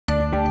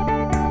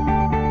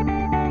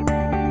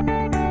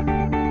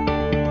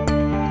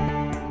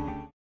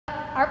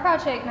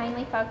project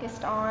mainly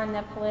focused on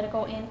the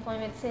political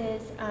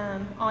influences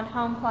on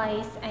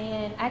Homeplace,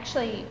 and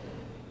actually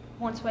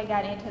once we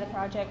got into the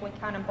project we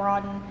kind of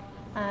broadened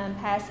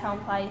past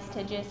Homeplace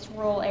to just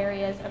rural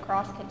areas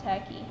across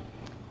Kentucky.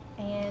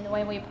 And the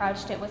way we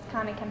approached it was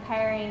kind of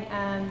comparing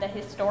the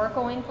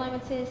historical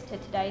influences to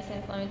today's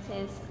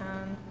influences.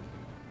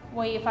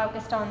 We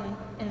focused on,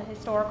 in the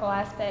historical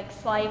aspect,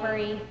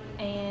 slavery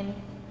and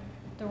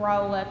the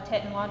role of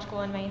technological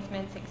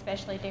advancements,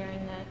 especially during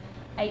the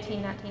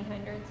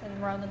 1900s, and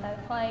the role that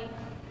they played.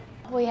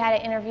 We had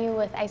an interview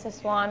with Asa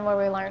Swan where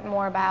we learned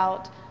more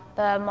about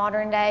the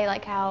modern day,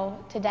 like how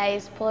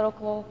today's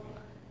political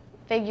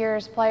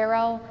figures play a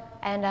role,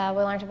 and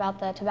we learned about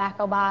the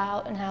tobacco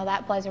buyout and how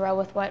that plays a role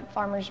with what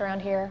farmers around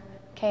here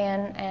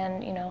can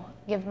and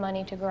give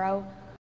money to grow.